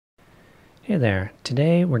Hey there,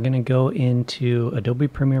 today we're going to go into Adobe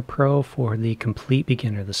Premiere Pro for the complete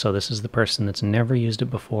beginner. So this is the person that's never used it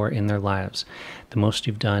before in their lives. The most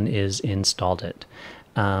you've done is installed it.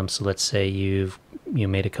 So let's say you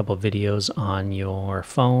made a couple videos on your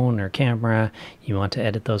phone or camera. You want to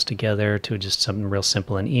edit those together to just something real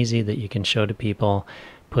simple and easy that you can show to people,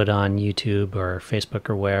 put on YouTube or Facebook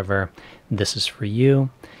or wherever. This is for you.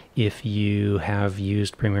 If you have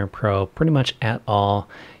used Premiere Pro pretty much at all,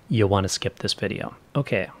 you'll want to skip this video.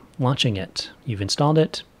 Okay, launching it. You've installed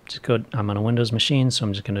it. Just go. I'm on a Windows machine, so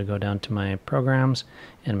I'm just going to go down to my programs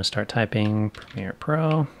and I'm going to start typing Premiere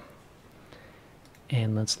Pro.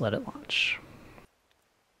 And let's let it launch.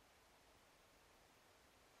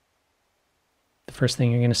 The first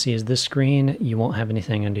thing you're going to see is this screen. You won't have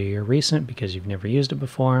anything under your recent because you've never used it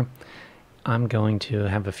before. I'm going to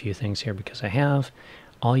have a few things here because I have.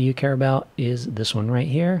 All you care about is this one right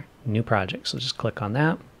here, new project. So just click on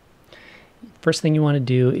that. First thing you want to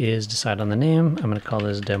do is decide on the name. I'm going to call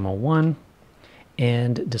this Demo 1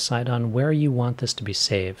 and decide on where you want this to be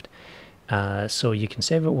saved. So you can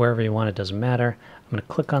save it wherever you want, it doesn't matter. I'm going to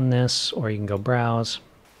click on this, or you can go browse.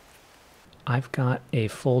 I've got a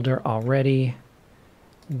folder already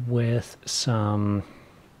with some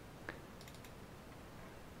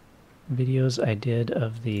videos I did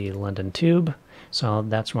of the London Tube. So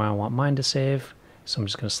that's where I want mine to save. So I'm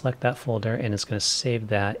just going to select that folder and it's going to save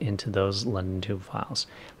that into those London Tube files.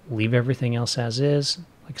 Leave everything else as is.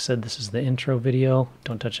 Like I said, this is the intro video.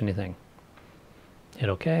 Don't touch anything. Hit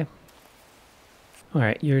OK.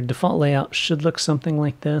 Alright, your default layout should look something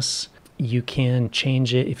like this. You can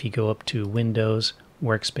change it if you go up to Windows,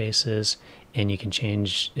 Workspaces, and you can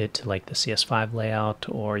change it to like the CS5 layout,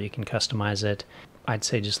 or you can customize it. I'd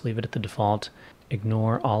say just leave it at the default.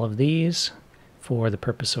 Ignore all of these for the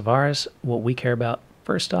purpose of ours. What we care about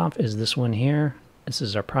first off is this one here. This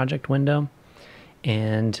is our project window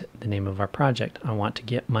and the name of our project. I want to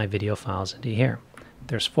get my video files into here.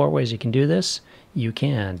 There's 4 ways you can do this. You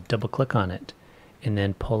can double click on it and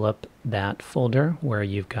then pull up that folder where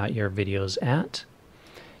you've got your videos at.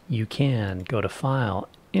 You can go to File,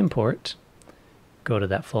 Import, go to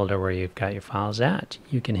that folder where you've got your files at.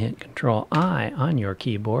 You can hit Control-I on your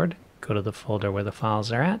keyboard, go to the folder where the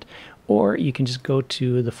files are at, or you can just go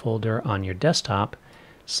to the folder on your desktop,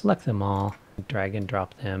 select them all, drag and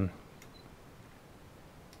drop them.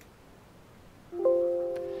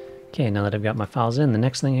 Okay, now that I've got my files in, the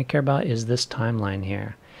next thing I care about is this timeline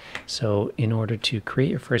here. So in order to create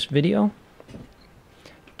your first video,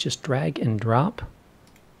 just drag and drop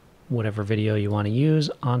whatever video you want to use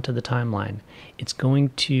onto the timeline. It's going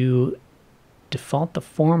to default the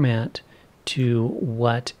format to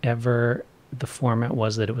whatever the format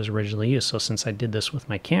was that it was originally used. So since I did this with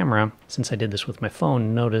my camera, since I did this with my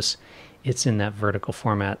phone, notice it's in that vertical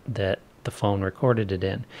format that the phone recorded it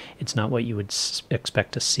in. It's not what you would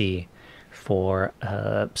expect to see for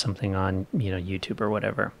something on YouTube or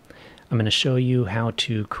whatever. I'm going to show you how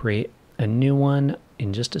to create a new one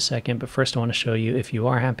in just a second, but first I want to show you, if you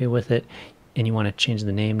are happy with it and you want to change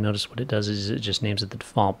the name, notice what it does is it just names it the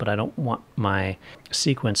default, but I don't want my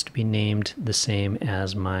sequence to be named the same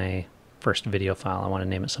as my first video file. I want to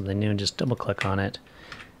name it something new, and just double click on it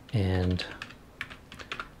and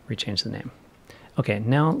rechange the name. Okay,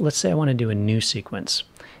 now let's say I want to do a new sequence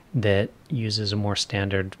that uses a more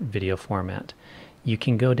standard video format. You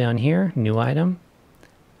can go down here, New Item,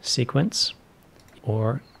 Sequence,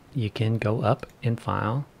 or you can go up in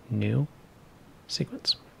File, New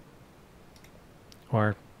Sequence,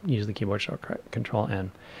 or use the keyboard shortcut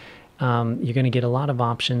Control-N. You're going to get a lot of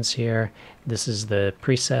options here. This is the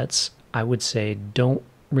presets. I would say don't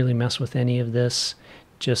really mess with any of this.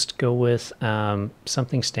 Just go with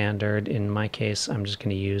something standard. In my case, I'm just going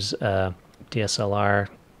to use DSLR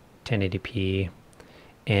 1080p,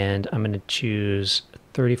 and I'm going to choose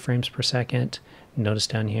 30 frames per second. Notice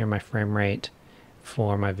down here my frame rate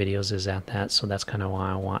for my videos is at that, so that's kind of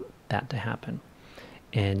why I want that to happen.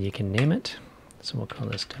 And you can name it. So we'll call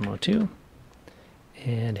this Demo 2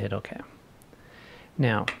 and hit OK.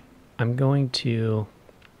 Now I'm going to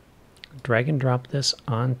drag and drop this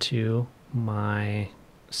onto my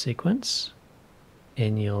sequence,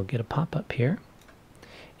 and you'll get a pop-up here.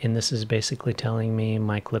 And this is basically telling me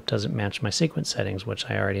my clip doesn't match my sequence settings, which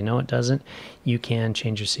I already know it doesn't. You can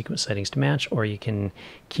change your sequence settings to match, or you can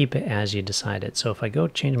keep it as you decided. So if I go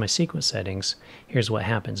change my sequence settings, here's what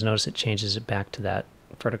happens. Notice it changes it back to that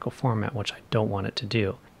vertical format, which I don't want it to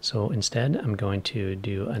do. So instead, I'm going to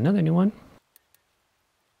do another new one.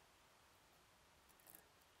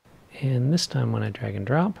 And this time when I drag and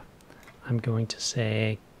drop, I'm going to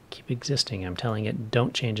say keep existing. I'm telling it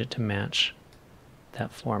don't change it to match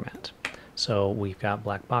that format. So we've got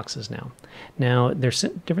black boxes now. Now there's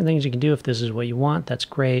different things you can do if this is what you want. That's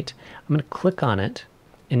great. I'm going to click on it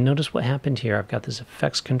and notice what happened here. I've got this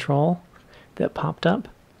effects control that popped up.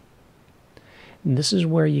 And this is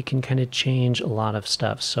where you can kind of change a lot of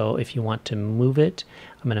stuff. So if you want to move it,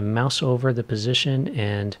 I'm going to mouse over the position,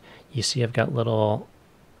 and you see I've got little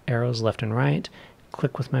arrows left and right.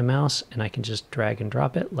 Click with my mouse and I can just drag and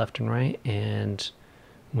drop it left and right and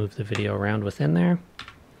move the video around within there.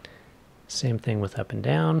 Same thing with up and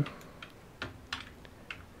down.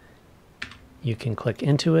 You can click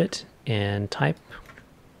into it and type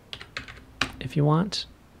if you want.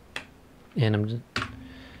 And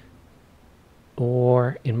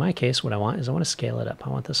or in my case, what I want is I want to scale it up. I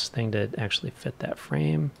want this thing to actually fit that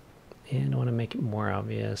frame, and I want to make it more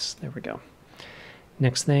obvious. There we go.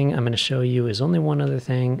 Next thing I'm going to show you is only one other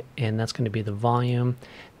thing, and that's going to be the volume.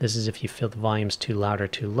 This is if you feel the volume's too loud or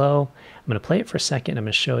too low. I'm going to play it for a second. I'm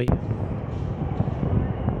going to show you.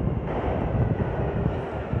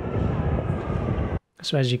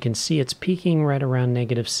 So as you can see, it's peaking right around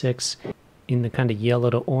 -6 in the kind of yellow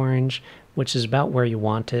to orange, which is about where you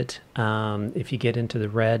want it. If you get into the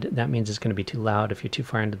red, that means it's going to be too loud. If you're too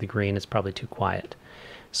far into the green, it's probably too quiet.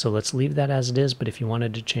 So let's leave that as it is, but if you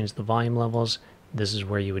wanted to change the volume levels, this is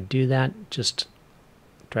where you would do that. Just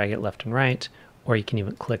drag it left and right, or you can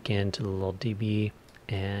even click into the little dB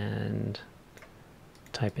and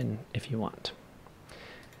type in if you want.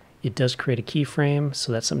 It does create a keyframe,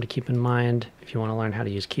 so that's something to keep in mind. If you want to learn how to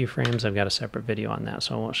use keyframes, I've got a separate video on that,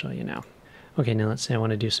 so I won't show you now. Okay, now let's say I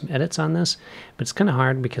want to do some edits on this, but it's kind of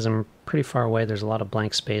hard because I'm pretty far away. There's a lot of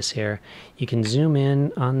blank space here. You can zoom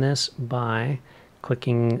in on this by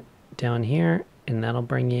clicking down here, and that'll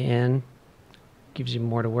bring you in. Gives you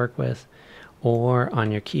more to work with. Or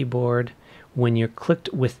on your keyboard, when you're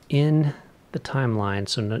clicked within the timeline,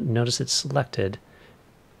 so notice it's selected,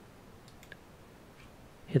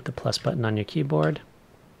 hit the plus button on your keyboard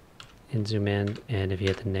and zoom in, and if you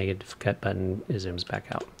hit the negative cut button, it zooms back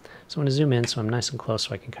out. So I'm going to zoom in so I'm nice and close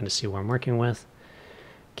so I can kind of see what I'm working with.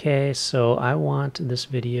 Okay, so I want this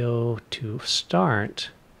video to start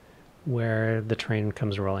where the train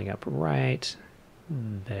comes rolling up right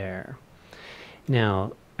there.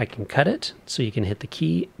 Now I can cut it, so you can hit the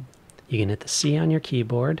key, you can hit the C on your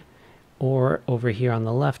keyboard, or over here on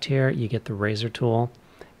the left here you get the razor tool,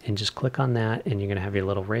 and just click on that and you're going to have your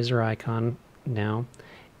little razor icon now.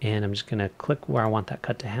 And I'm just going to click where I want that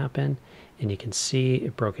cut to happen, and you can see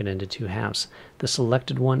it broke it into two halves. The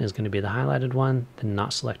selected one is going to be the highlighted one, the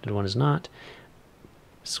not selected one is not.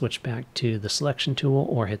 Switch back to the selection tool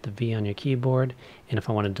or hit the V on your keyboard, and if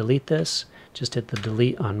I want to delete this, just hit the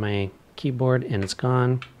delete on my keyboard and it's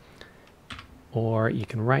gone. Or you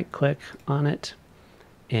can right click on it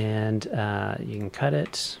and you can cut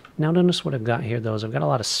it. Now notice what I've got here though is I've got a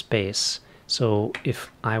lot of space. So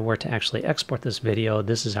if I were to actually export this video,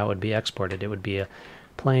 this is how it would be exported. It would be a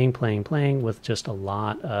playing with just a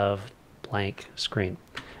lot of blank screen.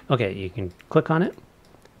 Okay, you can click on it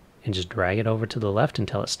and just drag it over to the left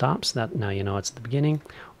until it stops. That now you know it's the beginning.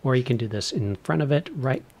 Or you can do this in front of it,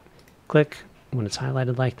 right click, when it's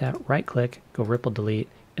highlighted like that, right click, go ripple delete,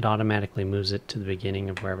 it automatically moves it to the beginning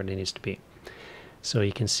of wherever it needs to be. So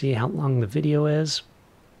you can see how long the video is.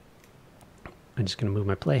 I'm just going to move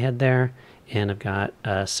my playhead there, and I've got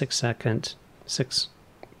a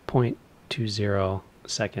 6.20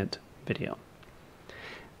 second video.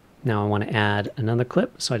 Now I want to add another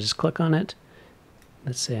clip, so I just click on it.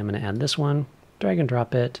 Let's say I'm going to add this one, drag and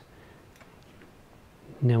drop it.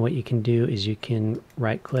 Now what you can do is you can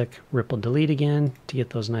right click, ripple delete again to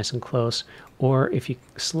get those nice and close, or if you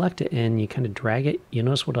select it and you kind of drag it, you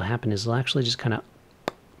notice what will happen is it'll actually just kind of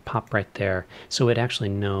pop right there, so it actually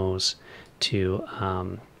knows to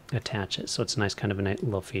attach it. So it's a nice kind of a nice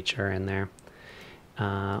little feature in there.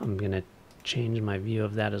 I'm going to change my view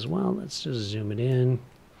of that as well. Let's just zoom it in,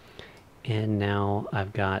 and now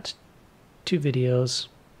I've got two videos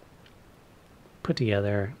put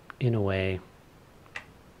together in a way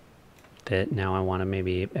that now I want to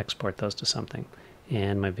maybe export those to something.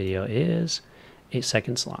 And my video is 8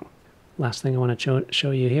 seconds long. Last thing I want to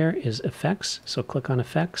show you here is effects. So click on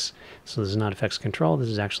effects. So this is not effects control. This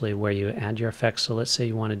is actually where you add your effects. So let's say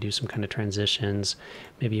you want to do some kind of transitions.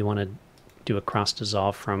 Maybe you want to do a cross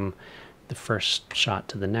dissolve from the first shot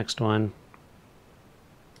to the next one.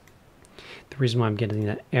 The reason why I'm getting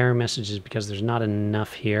that error message is because there's not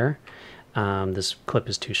enough here. This clip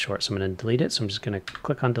is too short, so I'm going to delete it. So I'm just going to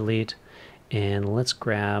click on delete, and let's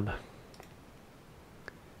grab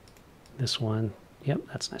this one. Yep,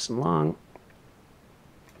 that's nice and long.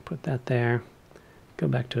 Put that there. Go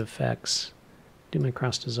back to effects, do my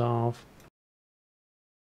cross dissolve.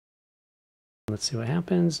 Let's see what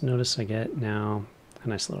happens. Notice I get now a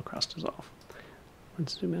nice little cross dissolve.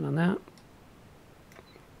 Let's zoom in on that.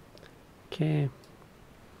 Okay.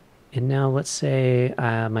 And now let's say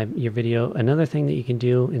your video, another thing that you can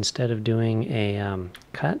do instead of doing a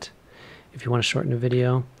cut, if you want to shorten a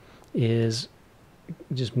video, is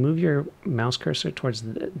just move your mouse cursor towards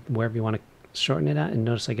wherever you want to shorten it at, and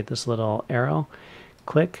notice I get this little arrow.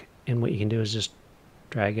 Click, and what you can do is just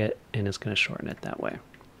drag it, and it's going to shorten it that way.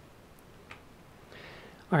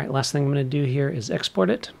 All right, last thing I'm going to do here is export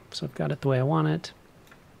it. So I've got it the way I want it.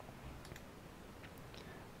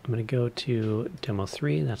 I'm going to go to Demo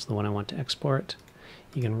 3. That's the one I want to export.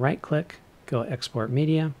 You can right-click, go Export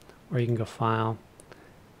Media, or you can go File,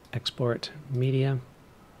 Export Media.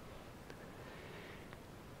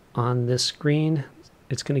 On this screen,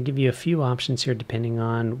 it's going to give you a few options here depending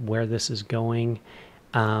on where this is going.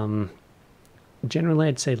 Generally,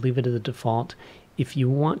 I'd say leave it at the default. If you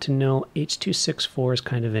want to know, H.264 is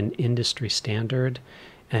kind of an industry standard,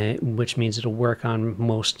 which means it'll work on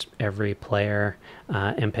most every player.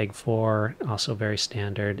 MPEG-4, also very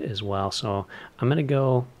standard as well. So I'm going to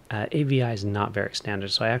go, AVI is not very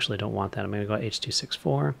standard, so I actually don't want that. I'm going to go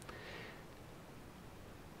H.264.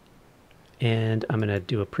 And I'm going to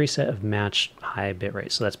do a preset of match high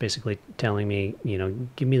bitrate. So that's basically telling me,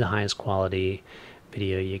 give me the highest quality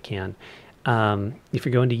video you can. If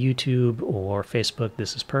you're going to YouTube or Facebook,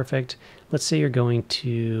 this is perfect. Let's say you're going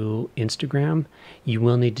to Instagram. You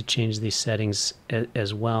will need to change these settings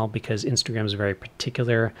as well, because Instagram is very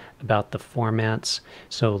particular about the formats.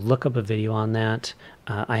 So look up a video on that.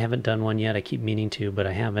 I haven't done one yet. I keep meaning to, but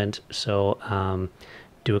I haven't. So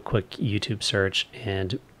do a quick YouTube search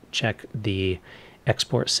and check the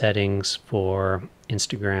export settings for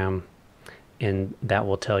Instagram, and that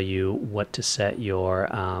will tell you what to set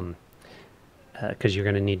your because you're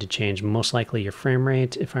going to need to change most likely your frame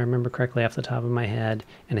rate, if I remember correctly off the top of my head,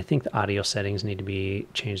 and I think the audio settings need to be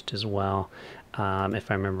changed as well. If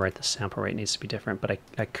I remember right, the sample rate needs to be different, but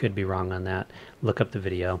I could be wrong on that. Look up the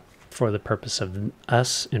video. For the purpose of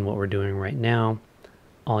us and what we're doing right now,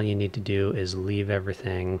 all you need to do is leave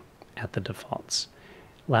everything at the defaults.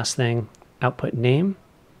 Last thing, output name,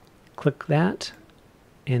 click that,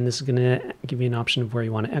 and this is going to give you an option of where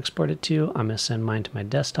you want to export it to. I'm going to send mine to my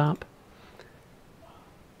desktop,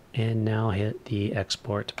 and now hit the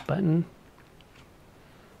export button.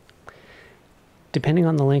 Depending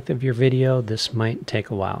on the length of your video, this might take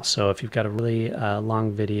a while. So if you've got a really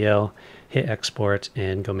long video, hit export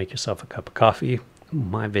and go make yourself a cup of coffee.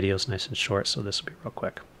 My video is nice and short, so this will be real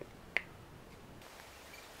quick.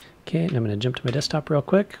 Okay, and I'm going to jump to my desktop real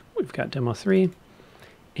quick. We've got Demo 3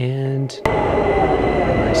 and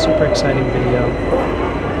my super exciting video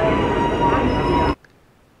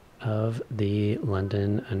of the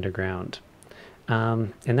London Underground.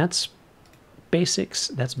 And that's basics.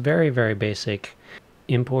 That's very, very basic.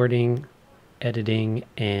 Importing, editing,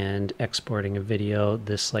 and exporting a video.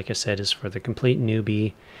 This, like I said, is for the complete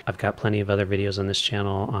newbie. I've got plenty of other videos on this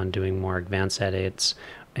channel on doing more advanced edits,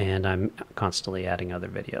 and I'm constantly adding other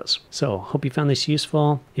videos. So hope you found this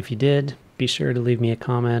useful. If you did, be sure to leave me a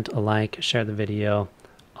comment, a like, share the video,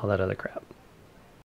 all that other crap.